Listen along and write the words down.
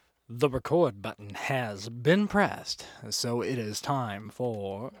The record button has been pressed, so it is time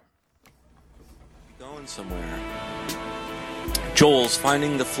for... Going somewhere. Joel's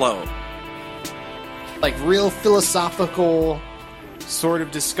finding the flow. Like real philosophical sort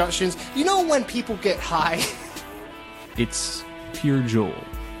of discussions. You know when people get high? It's pure Joel.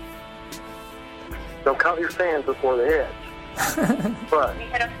 Don't count your fans before they hit. But We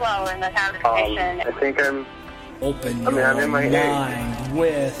hit a flow in the conversation. I think I'm Open I'm your in my mind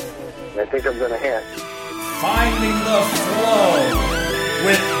with I think I'm gonna hit. Finding the Flow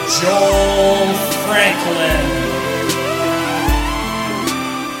with Joel Franklin.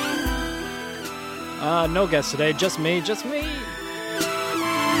 No guests today, just me.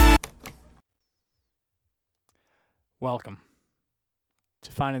 Welcome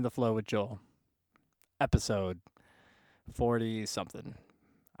to Finding the Flow with Joel, episode 40-something.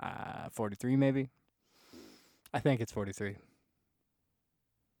 43 maybe? I think it's 43.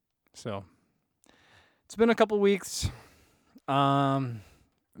 So, it's been a couple weeks. Man,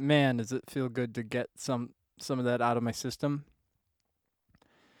 does it feel good to get some of that out of my system.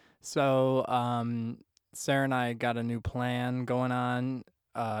 So, Sarah and I got a new plan going on.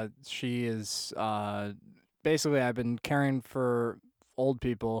 She is, basically I've been caring for old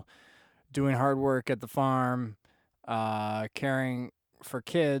people, doing hard work at the farm, caring for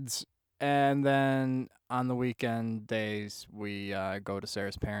kids, and then on the weekend days, we go to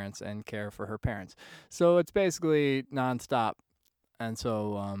Sarah's parents and care for her parents. So it's basically nonstop. And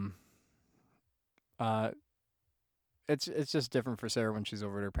so it's just different for Sarah when she's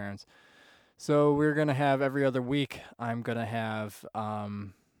over at her parents. So we're going to have every other week, I'm going to have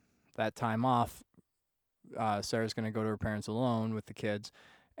that time off. Sarah's going to go to her parents alone with the kids,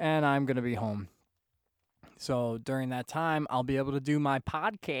 and I'm going to be home. So during that time, I'll be able to do my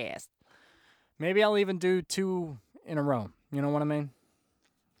podcast. Maybe I'll even do 2 in a row. You know what I mean?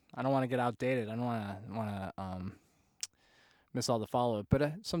 I don't want to get outdated. I don't want to miss all the follow-up.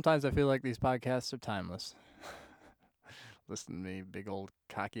 But sometimes I feel like these podcasts are timeless. Listen to me, big old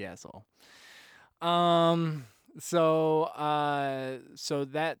cocky asshole. So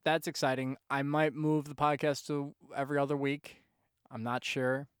that's exciting. I might move the podcast to every other week. I'm not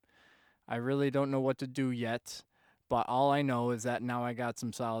sure. I really don't know what to do yet. But all I know is that now I got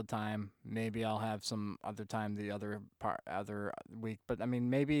some solid time. Maybe I'll have some other time the other week. But I mean,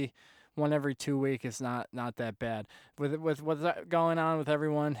 maybe one every 2 weeks is not that bad. With what's going on with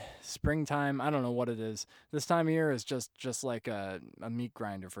everyone, springtime, I don't know what it is. This time of year is just like a meat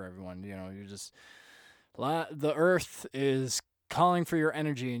grinder for everyone. You know, the earth is calling for your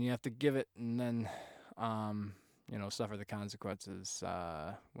energy, and you have to give it, and then suffer the consequences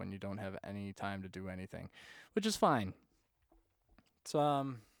when you don't have any time to do anything, which is fine. It's a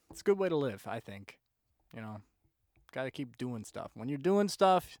good way to live, I think. Got to keep doing stuff. When you're doing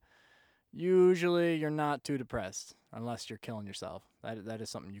stuff, usually you're not too depressed, unless you're killing yourself. That is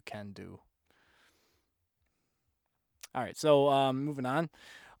something you can do. All right, so moving on.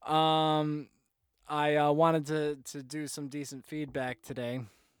 I wanted to do some decent feedback today.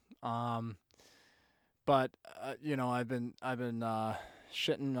 But I've been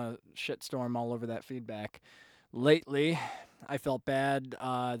shitting a shitstorm all over that feedback lately. I felt bad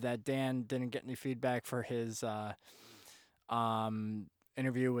that Dan didn't get any feedback for his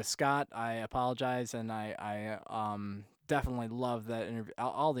interview with Scott. I apologize, and I definitely love that interview.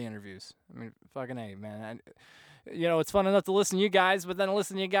 All the interviews. I mean, fucking A, man. It's fun enough to listen to you guys, but then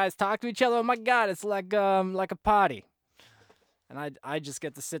listen to you guys talk to each other. Oh my God, it's like a party. And I just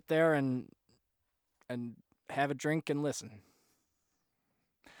get to sit there and have a drink and listen.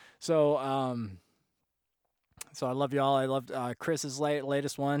 So I love y'all. I loved Chris's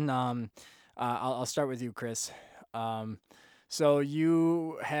latest one. I'll start with you, Chris. So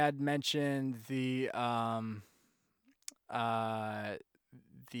you had mentioned the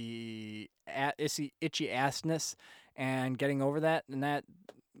itchy assness and getting over that, and that,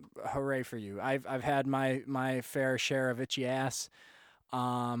 hooray for you. I've had my fair share of itchy ass.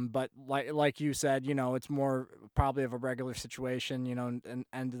 But like you said, it's more probably of a regular situation, and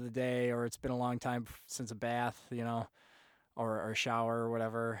end of the day, or it's been a long time since a bath, or a shower or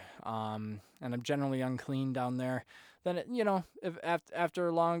whatever. And I'm generally unclean down there. Then if after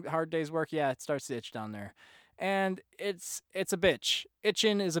a long hard day's work, yeah, it starts to itch down there, and it's a bitch.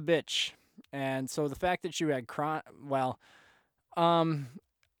 Itching is a bitch, and so the fact that you had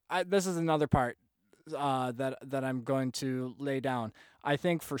this is another part that I'm going to lay down. I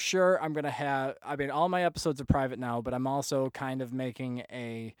think for sure I'm going to have, all my episodes are private now, but I'm also kind of making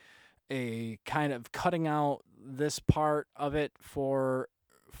a kind of cutting out this part of it for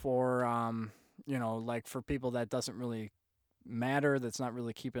like for people that doesn't really matter that's not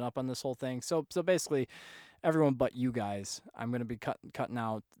really keeping up on this whole thing. So basically, everyone but you guys, I'm gonna be cutting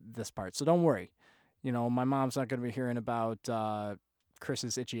out this part. So don't worry. My mom's not gonna be hearing about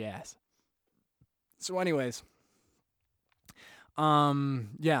Chris's itchy ass. So, anyways,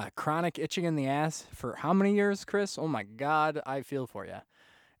 yeah, chronic itching in the ass for how many years, Chris? Oh my God, I feel for you.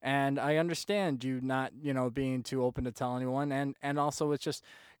 And I understand you not, being too open to tell anyone. And also it's just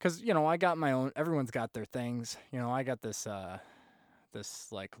because, I got my own, everyone's got their things. I got this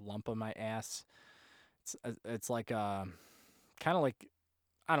like lump on my ass. It's like, kind of like,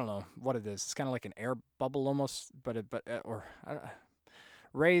 I don't know what it is. It's kind of like an air bubble almost, or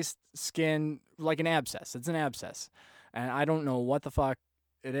raised skin, like an abscess. It's an abscess. And I don't know what the fuck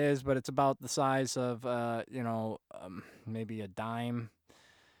it is, but it's about the size of, maybe a dime.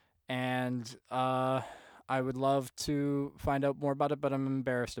 And I would love to find out more about it, but I'm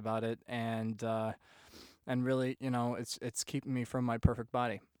embarrassed about it, and really, it's keeping me from my perfect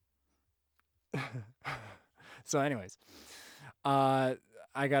body. So, anyways, uh,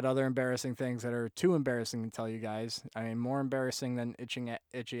 I got other embarrassing things that are too embarrassing to tell you guys. I mean, more embarrassing than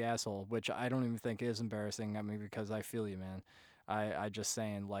itchy asshole, which I don't even think is embarrassing. I mean, because I feel you, man. I just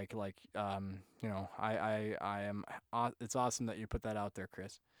saying I am. It's awesome that you put that out there,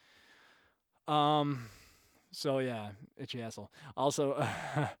 Chris. So yeah, itchy asshole. Also,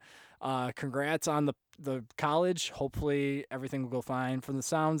 congrats on the college. Hopefully everything will go fine. From the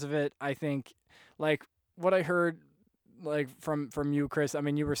sounds of it, I think, like what I heard, like from you, Chris. I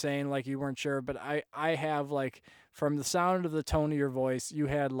mean, you were saying like you weren't sure, but I have like from the sound of the tone of your voice, you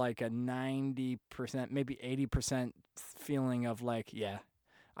had like a 90%, maybe 80% feeling of like, yeah,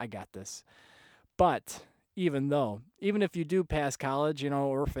 I got this. But even if you do pass college,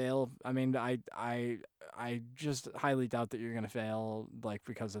 or fail, I mean, I just highly doubt that you're gonna fail, like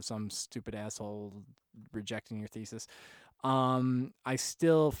because of some stupid asshole rejecting your thesis. I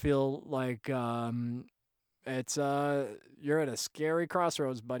still feel like it's you're at a scary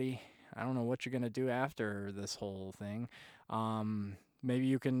crossroads, buddy. I don't know what you're gonna do after this whole thing. Maybe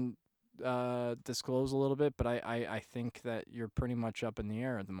you can disclose a little bit, but I think that you're pretty much up in the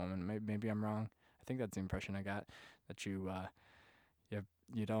air at the moment. Maybe I'm wrong. I think that's the impression I got, that you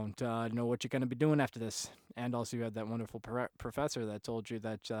don't know what you're going to be doing after this. And also you had that wonderful professor that told you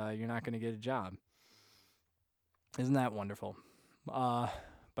that you're not going to get a job. Isn't that wonderful?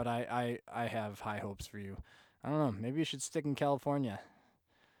 But I have high hopes for you. I don't know. Maybe you should stick in California.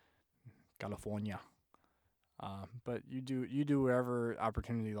 California. But you do wherever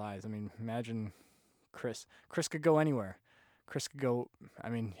opportunity lies. I mean, imagine Chris. Chris could go anywhere. Chris could go. I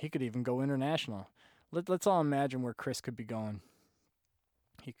mean, he could even go international. Let's all imagine where Chris could be going.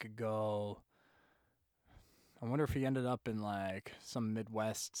 He could go. I wonder if he ended up in like some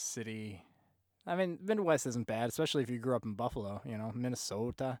Midwest city. I mean, Midwest isn't bad, especially if you grew up in Buffalo.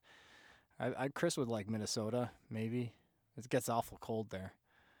 Minnesota. Chris would like Minnesota, maybe. It gets awful cold there.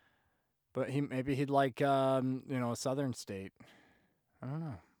 But maybe he'd like a southern state. I don't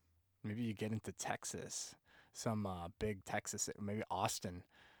know. Maybe you get into Texas, some big Texas, maybe Austin.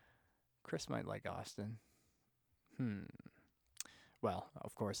 Chris might like Austin. Well,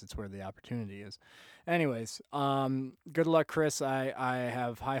 of course, it's where the opportunity is. Anyways, good luck, Chris. I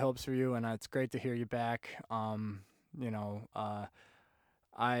have high hopes for you, and it's great to hear you back. I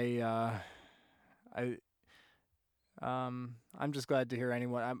I'm just glad to hear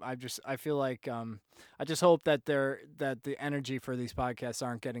anyone. I feel like I just hope that the energy for these podcasts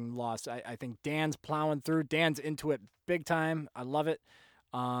aren't getting lost. I think Dan's plowing through. Dan's into it big time. I love it.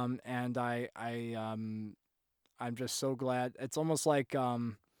 And I'm just so glad. It's almost like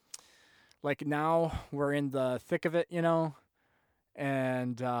now we're in the thick of it,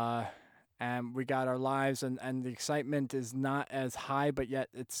 and we got our lives, and the excitement is not as high, but yet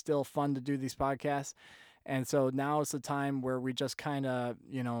it's still fun to do these podcasts. And so now is the time where we just kind of,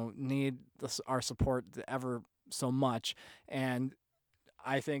 need our support ever so much. And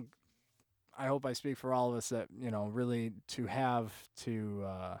I hope I speak for all of us that, really to have to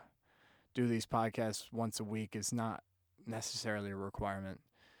do these podcasts once a week is not necessarily a requirement.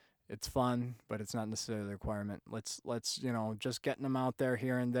 It's fun, but it's not necessarily a requirement. Let's just getting them out there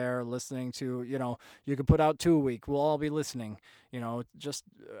here and there, listening to, you can put out 2 a week. We'll all be listening. Just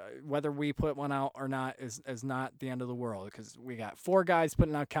whether we put one out or not is not the end of the world, because we got 4 guys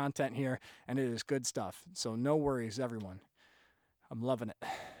putting out content here, and it is good stuff. So no worries, everyone. I'm loving it.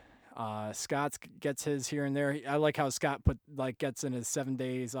 Scott gets his here and there. I like how Scott gets in his 7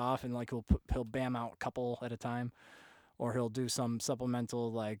 days off, and he'll bam out a couple at a time. Or he'll do some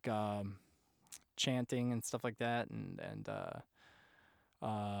supplemental chanting and stuff like that, and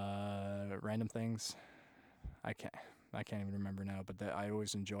random things. I can't. I can't even remember now, but I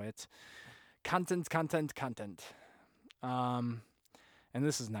always enjoy it. Content, content, content. And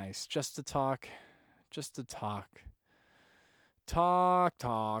this is nice. Just to talk. Talk,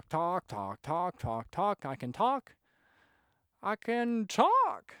 talk, talk, talk, talk, talk, talk. I can talk. I can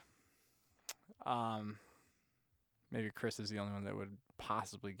talk. Maybe Chris is the only one that would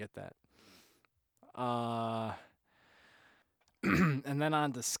possibly get that. And then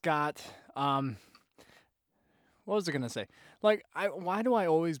on to Scott. What was I gonna say? Like, why do I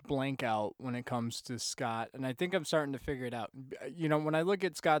always blank out when it comes to Scott? And I think I'm starting to figure it out. You know, when I look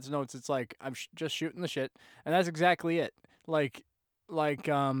at Scott's notes, it's like I'm just shooting the shit, and that's exactly it. Like,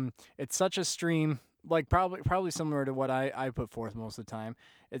 it's such a stream. Like probably similar to what I put forth most of the time.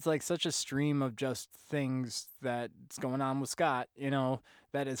 It's like such a stream of just things that's going on with Scott. You know,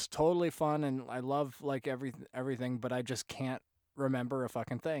 that is totally fun, and I love like everything, but I just can't remember a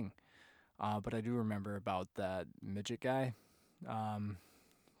fucking thing. But I do remember about that midget guy.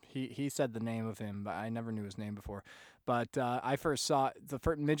 He said the name of him, but I never knew his name before. But I first saw the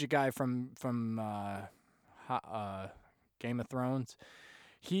first midget guy from Game of Thrones.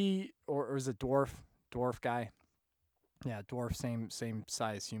 He or was it dwarf guy? Yeah, dwarf, same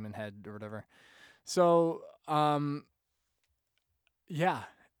size human head or whatever. So yeah,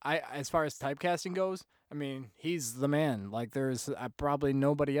 I as far as typecasting goes, I mean he's the man. Like there's probably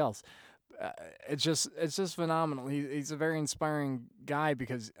nobody else. It's just phenomenal. He's a very inspiring guy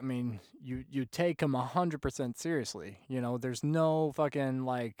because I mean you take him 100% seriously. You know, there's no fucking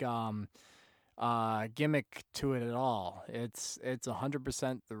like gimmick to it at all. It's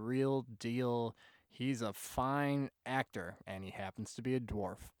 100% the real deal. He's a fine actor, and he happens to be a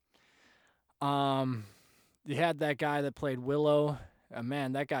dwarf. Um, you had that guy that played Willow.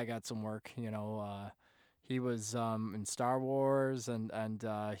 Man, that guy got some work. You know, he was in Star Wars, and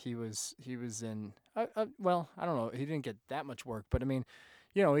he was in. Well, I don't know. He didn't get that much work, but I mean,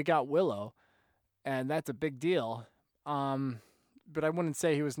 you know, he got Willow, and that's a big deal. But I wouldn't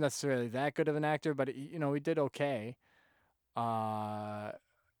say he was necessarily that good of an actor, but you know, he did okay. Uh,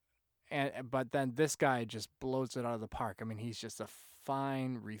 and but then this guy just blows it out of the park. I mean, he's just a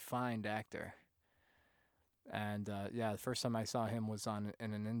fine, refined actor. And yeah, the first time I saw him was in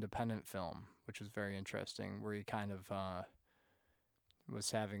an independent film, which was very interesting, where he kind of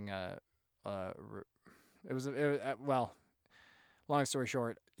was having a it was, well, long story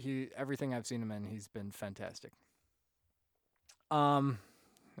short, he everything I've seen him in, he's been fantastic. Um,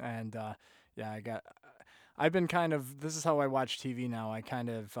 and yeah, I've been kind of this is how I watch TV now. I kind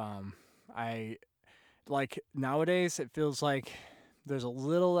of I like nowadays it feels like there's a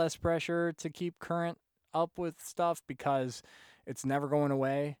little less pressure to keep current up with stuff because it's never going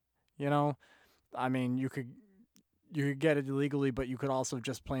away, you know? I mean, you could get it illegally, but you could also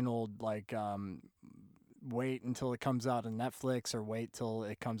just plain old like wait until it comes out on Netflix or wait till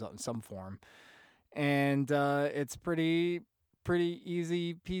it comes out in some form. And it's pretty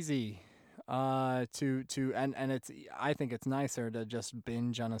easy peasy and it's I think it's nicer to just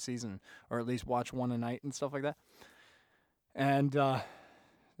binge on a season or at least watch one a night and stuff like that. And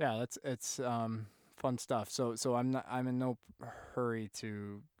yeah, it's fun stuff. So I'm in no hurry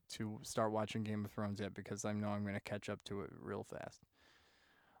to start watching Game of Thrones yet because I know I'm going to catch up to it real fast.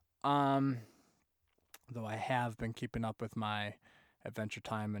 Um though I have been keeping up with my Adventure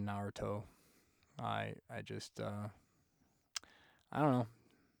Time and Naruto. I just I don't know.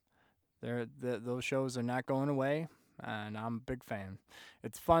 Those shows are not going away, and I'm a big fan.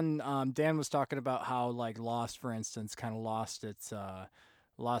 It's fun. Dan was talking about how like Lost, for instance, kind of lost its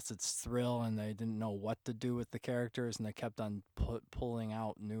thrill, and they didn't know what to do with the characters, and they kept on pulling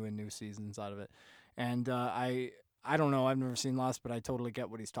out new and new seasons out of it. And I don't know. I've never seen Lost, but I totally get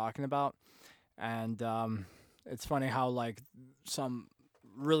what he's talking about. And it's funny how like some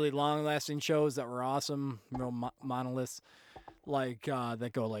really long lasting shows that were awesome, real monoliths, like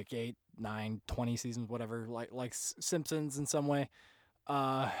that go like 8, 9, 20 seasons, whatever, like Simpsons in some way.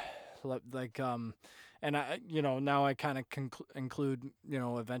 Uh, like and I now I kind of include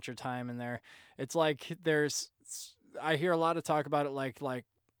Adventure Time in there. It's like I hear a lot of talk about it like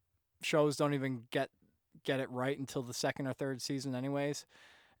shows don't even get it right until the second or third season, anyways.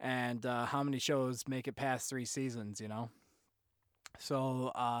 And how many shows make it past 3 seasons?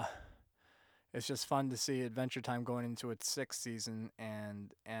 So it's just fun to see Adventure Time going into its 6th season,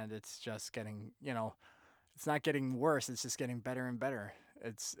 and it's just getting it's not getting worse. It's just getting better and better.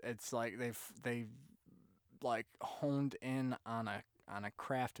 It's like they've like honed in on a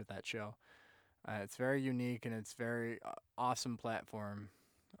craft with that show. It's very unique and it's very awesome platform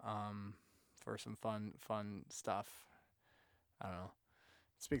for some fun stuff. I don't know.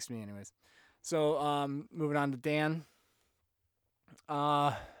 It speaks to me anyways. So moving on to Dan.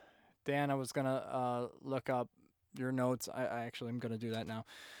 Uh, Dan, I was gonna look up your notes. I actually am gonna do that now.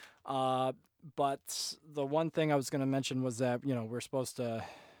 Uh, but the one thing I was gonna mention was that we're supposed to.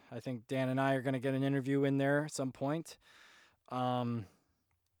 I think Dan and I are gonna get an interview in there at some point. Um,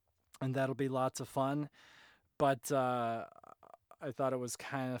 and that'll be lots of fun. But I thought it was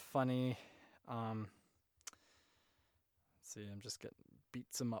kind of funny. Let's see, I'm just getting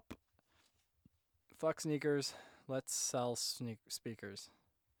beat some up. Fuck sneakers. Let's sell speakers.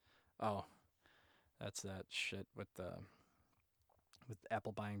 Oh, that's that shit with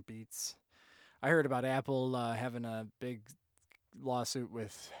Apple buying Beats. I heard about Apple having a big lawsuit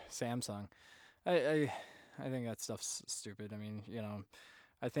with Samsung. I think that stuff's stupid. I mean,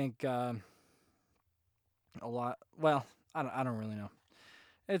 I think a lot. Well, I don't really know.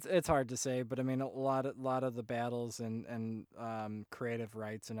 It's hard to say, but I mean, a lot of the battles and creative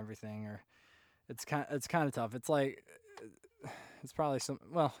rights and everything are it's kind of tough. It's like it's probably it's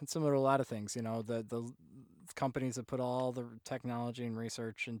similar to a lot of things. The companies that put all the technology and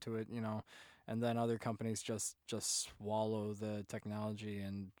research into it, and then other companies just swallow the technology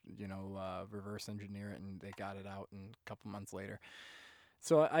and reverse engineer it, and they got it out and a couple months later.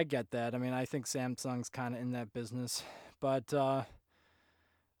 So I get that. I mean, I think Samsung's kind of in that business, but I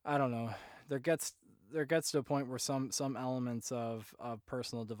don't know. There gets there gets to a point where some elements of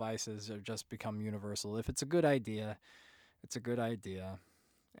personal devices have just become universal. If it's a good idea, it's a good idea,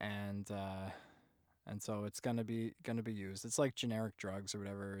 and so it's gonna be used. It's like generic drugs or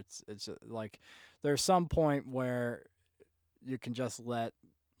whatever. It's like there's some point where you can just let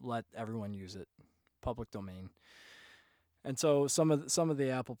everyone use it, public domain. And so some of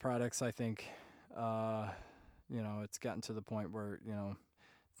the Apple products, I think, it's gotten to the point where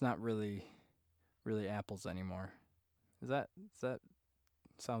it's not really apples anymore. Does that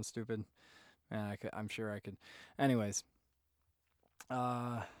sound stupid? Man, I'm sure I could. Anyways,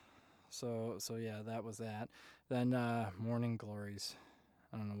 uh, so yeah, that was that. Then Morning Glories.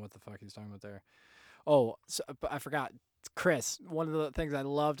 I don't know what the fuck he's talking about there. Oh, but I forgot. Chris, one of the things I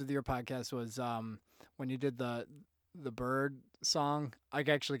loved with your podcast was when you did the bird song. I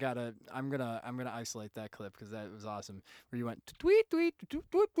actually gotta. I'm gonna isolate that clip because that was awesome. Where you went tweet tweet tweet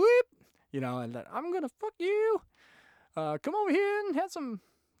tweet tweet. And then I'm gonna fuck you. Come over here and have some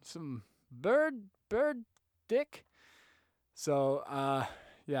bird dick. So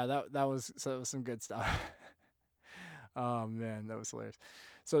yeah, that was some good stuff. Oh man, that was hilarious.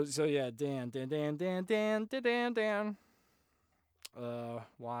 So yeah, Dan.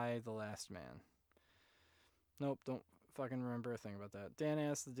 Why the last man? Nope, don't fucking remember a thing about that. Dan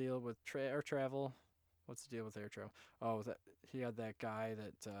asked the deal with air travel. What's the deal with air travel? Oh, that he had that guy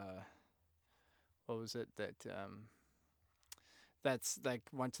that what was it that's like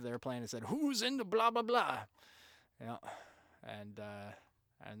went to the airplane and said, "Who's into blah blah blah?" Yeah, and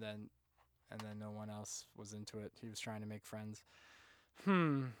and then no one else was into it. He was trying to make friends.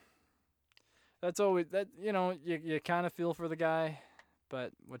 Hmm. That's always that. You kind of feel for the guy,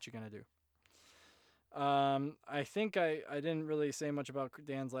 but what you gonna do? I think I didn't really say much about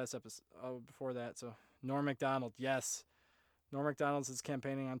Dan's last episode before that. So Norm Macdonald, yes, Norm Macdonald is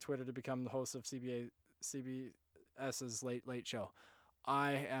campaigning on Twitter to become the host of CBS's Late Late Show.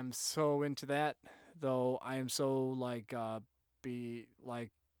 I am so into that, though. I am so be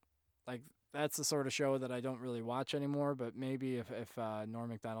like that's the sort of show that I don't really watch anymore. But maybe if Norm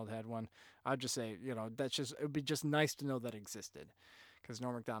Macdonald had one, I'd just say that's just it would be just nice to know that existed, because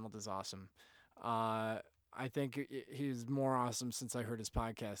Norm Macdonald is awesome. I think he's more awesome since I heard his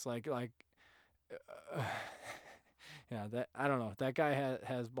podcast. Uh, yeah, that I don't know. That guy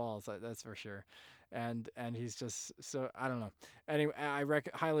has balls. That's for sure. And he's just so I don't know. Anyway, I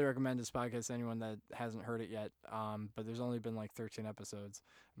highly recommend his podcast to anyone that hasn't heard it yet. But there's only been like 13 episodes.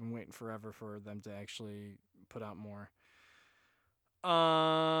 I've been waiting forever for them to actually put out more.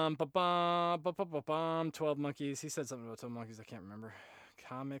 12 Monkeys. He said something about 12 Monkeys. I can't remember.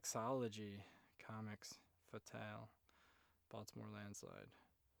 Comicsology. Comics. Fatale. Baltimore landslide.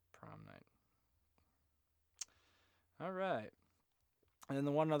 Prom night. All right. And then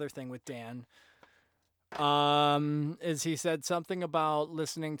the one other thing with Dan is he said something about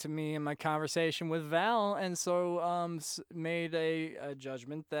listening to me in my conversation with Val, and so made a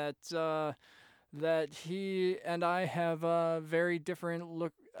judgment that he and I have very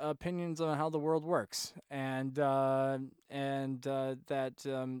different opinions on how the world works, and that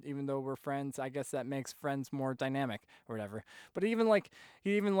even though we're friends, I guess that makes friends more dynamic or whatever. But he even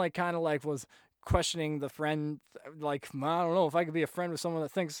kind of like was questioning the friend, like, I don't know if I could be a friend with someone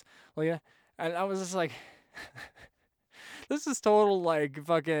that thinks like that. And I was just like, this is total like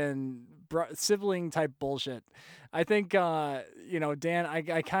fucking sibling type bullshit. I think Dan.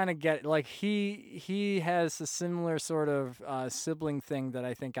 I kind of get like he has a similar sort of sibling thing that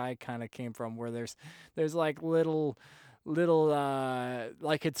I think I kind of came from, where there's like little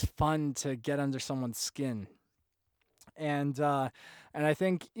like it's fun to get under someone's skin. And I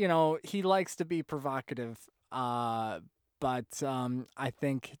think he likes to be provocative, but I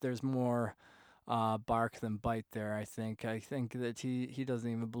think there's more bark than bite there. I think that he doesn't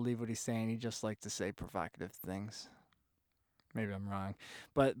even believe what he's saying. He just likes to say provocative things. Maybe I'm wrong,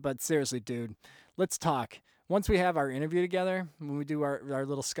 but seriously, dude, let's talk. Once we have our interview together, when we do our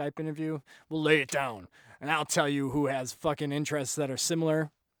little Skype interview, we'll lay it down, and I'll tell you who has fucking interests that are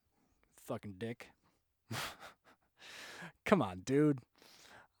similar. Fucking dick. Come on, dude.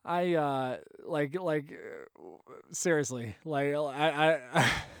 I seriously, like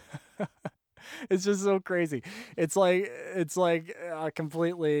it's just so crazy. It's like a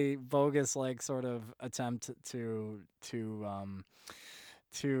completely bogus like sort of attempt to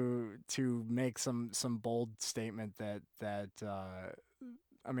make some bold statement that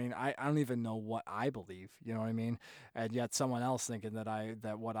I mean, I don't even know what I believe, you know what I mean? And yet someone else thinking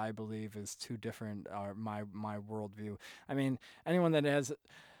that what I believe is too different, or my worldview. I mean, anyone that has,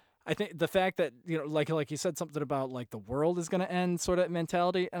 I think the fact that like you said something about like the world is gonna end sort of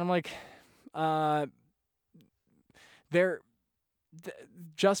mentality, and I'm like, uh, there.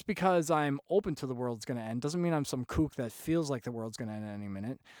 Just because I'm open to the world's going to end doesn't mean I'm some kook that feels like the world's going to end at any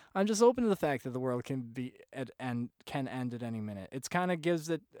minute. I'm just open to the fact that the world can end at any minute. It's kind of gives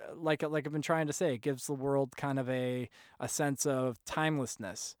it like I've been trying to say, it gives the world kind of a sense of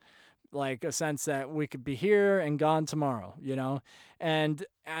timelessness, like a sense that we could be here and gone tomorrow, and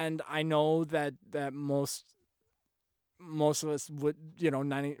I know that most of us would,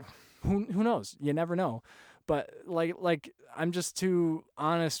 90, who knows, you never know, but like I'm just too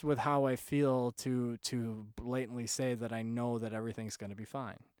honest with how I feel to blatantly say that I know that everything's going to be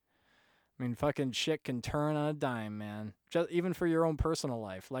fine. I mean, fucking shit can turn on a dime, man. Just even for your own personal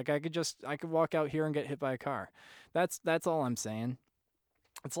life. Like I could walk out here and get hit by a car. That's all I'm saying.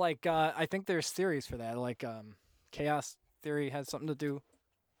 It's like I think there's theories for that. Like chaos theory has something to do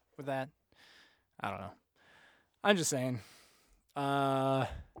with that. I don't know. I'm just saying.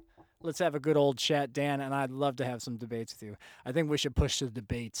 Let's have a good old chat, Dan, and I'd love to have some debates with you. I think we should push to the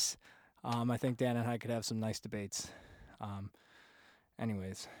debates. I think Dan and I could have some nice debates.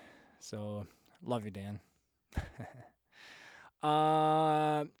 Anyways, so love you, Dan.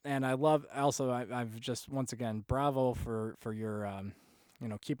 And I love also. I've just once again bravo for your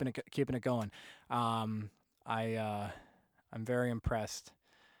keeping it going. I'm very impressed,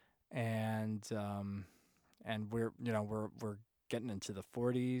 and we're getting into the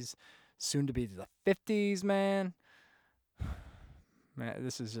 40s, soon to be the 50s, man. Man,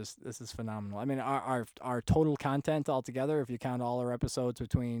 this is phenomenal. I mean, our total content altogether, if you count all our episodes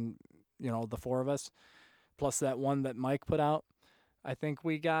between, the four of us, plus that one that Mike put out, I think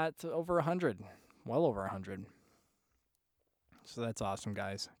we got over 100, well over 100. So that's awesome,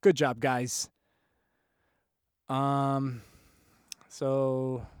 guys. Good job, guys. So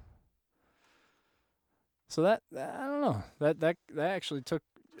that I don't know, that actually took.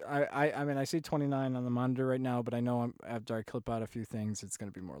 I mean, I see 29 on the monitor right now, but I know after I clip out a few things, it's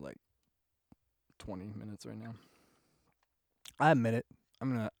gonna be more like 20 minutes right now. I admit it.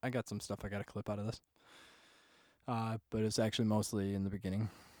 I got some stuff I gotta clip out of this. But it's actually mostly in the beginning.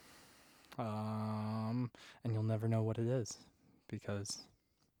 And you'll never know what it is because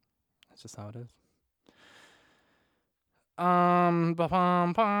that's just how it is.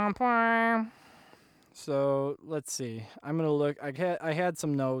 So let's see. I'm gonna look. I had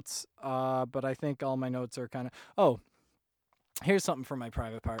some notes, but I think all my notes are kind of. Oh, here's something for my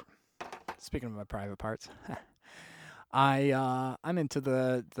private part. Speaking of my private parts, I'm into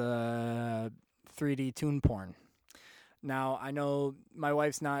the 3D toon porn. Now I know my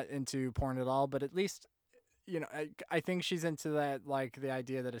wife's not into porn at all, but at least I think she's into that, like the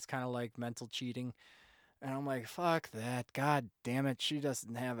idea that it's kind of like mental cheating. And I'm like, fuck that. God damn it. She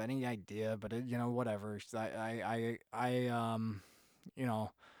doesn't have any idea, but whatever. I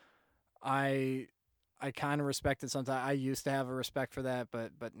kind of respect it sometimes. I used to have a respect for that,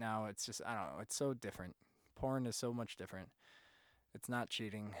 but now it's just, I don't know. It's so different. Porn is so much different. It's not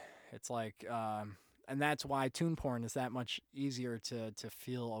cheating. It's like, and that's why toon porn is that much easier to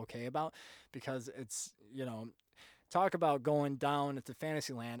feel okay about, because it's, talk about going down into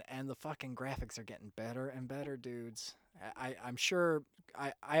Fantasyland, and the fucking graphics are getting better and better, dudes. I'm sure,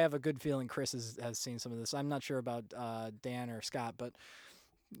 I have a good feeling Chris has seen some of this. I'm not sure about Dan or Scott, but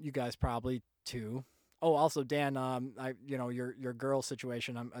you guys probably too. Oh, also, Dan, your girl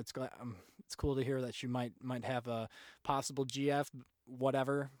situation. It's cool to hear that you might have a possible GF,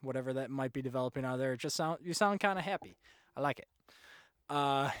 whatever that might be developing out there. You sound kind of happy. I like it.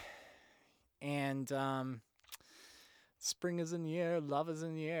 And spring is in the air, love is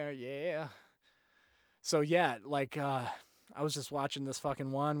in the air, yeah. So yeah, like I was just watching this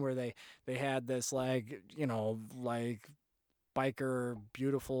fucking one where they had this like like biker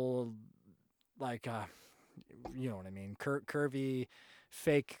beautiful like you know what I mean, curvy,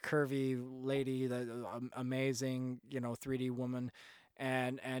 fake curvy lady, that amazing 3D woman,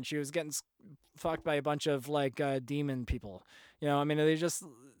 and she was getting fucked by a bunch of like demon people. I mean they just.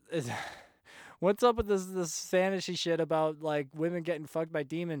 What's up with this fantasy shit about like women getting fucked by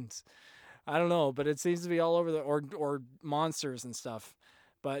demons? I don't know, but it seems to be all over or monsters and stuff.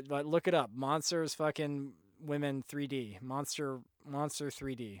 But look it up. Monsters fucking women 3D. Monster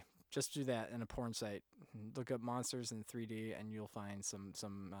 3D. Just do that in a porn site. Look up monsters in 3D and you'll find some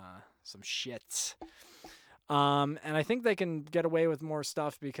shit. And I think they can get away with more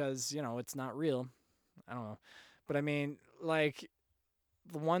stuff because, it's not real. I don't know. But I mean, like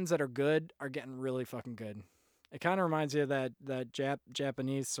the ones that are good are getting really fucking good. It kind of reminds you of that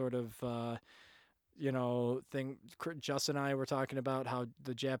Japanese sort of thing. Justin and I were talking about how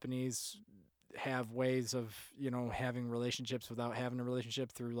the Japanese have ways of having relationships without having a relationship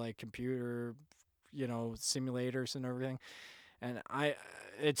through like computer simulators and everything. And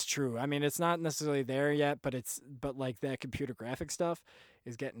it's true. I mean, it's not necessarily there yet, but like that computer graphic stuff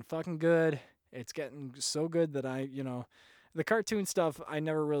is getting fucking good. It's getting so good that the cartoon stuff I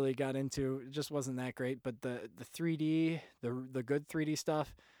never really got into. It just wasn't that great. But the 3D, the good 3D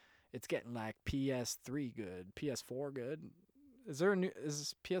stuff, it's getting like PS3 good, PS4 good. Is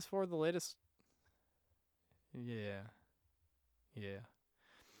PS4 the latest? Yeah.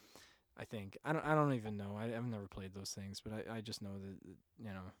 I think I don't even know. I've never played those things, but I just know that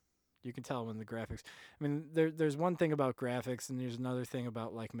you can tell when the graphics. I mean, there's one thing about graphics, and there's another thing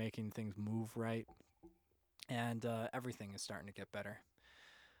about like making things move right. And everything is starting to get better.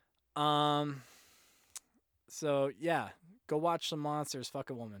 So yeah, go watch some monsters. Fuck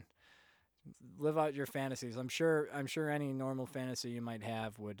a woman. Live out your fantasies. I'm sure any normal fantasy you might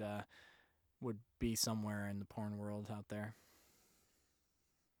have would be somewhere in the porn world out there.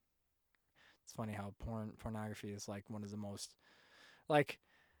 It's funny how pornography is like one of the most like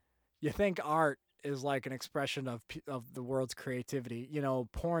you think art is like an expression of the world's creativity.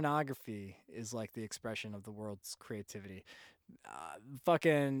 Pornography is like the expression of the world's creativity.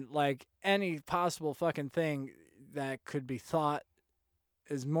 Fucking like any possible fucking thing that could be thought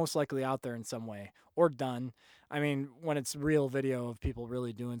is most likely out there in some way or done. I mean, when it's real video of people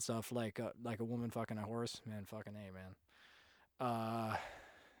really doing stuff like a woman fucking a horse, man, fucking A, man.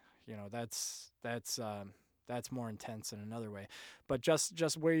 That's more intense in another way. But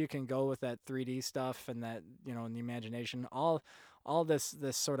just where you can go with that 3D stuff and that, in the imagination, all this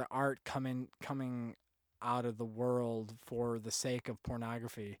sort of art coming out of the world for the sake of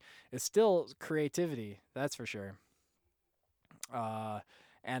pornography is still creativity, that's for sure.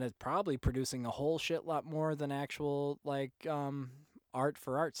 And it's probably producing a whole shit lot more than actual like art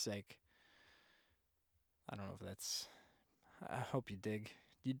for art's sake. I don't know if that's. I hope you dig.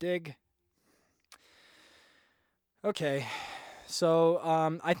 You dig? Okay. So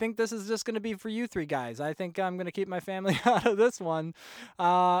I think this is just going to be for you three guys. I think I'm going to keep my family out of this one.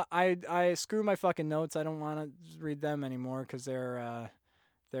 I screw my fucking notes. I don't want to read them anymore because they're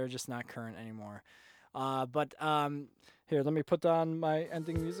just not current anymore. But here, let me put on my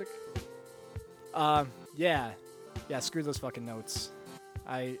ending music. Yeah, screw those fucking notes.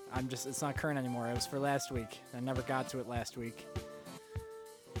 I'm just, it's not current anymore. It was for last week. I never got to it last week.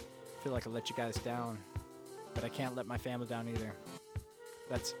 I feel like I let you guys down, but I can't let my family down either.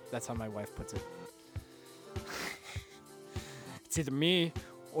 That's how my wife puts it. It's either me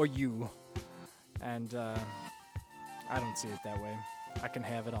or you, and I don't see it that way. I can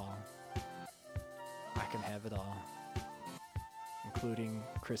have it all. I can have it all, including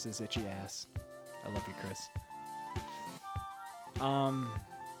Chris's itchy ass. I love you, Chris.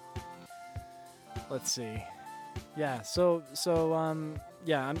 Let's see. Yeah, so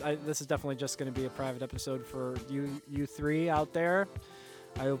this is definitely just going to be a private episode for you three out there.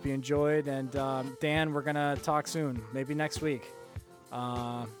 I hope you enjoyed, and Dan, we're going to talk soon, maybe next week.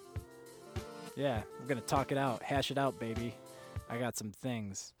 Yeah, we're going to talk it out, hash it out, baby. I got some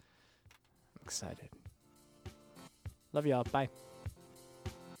things. I'm excited. Love y'all. Bye.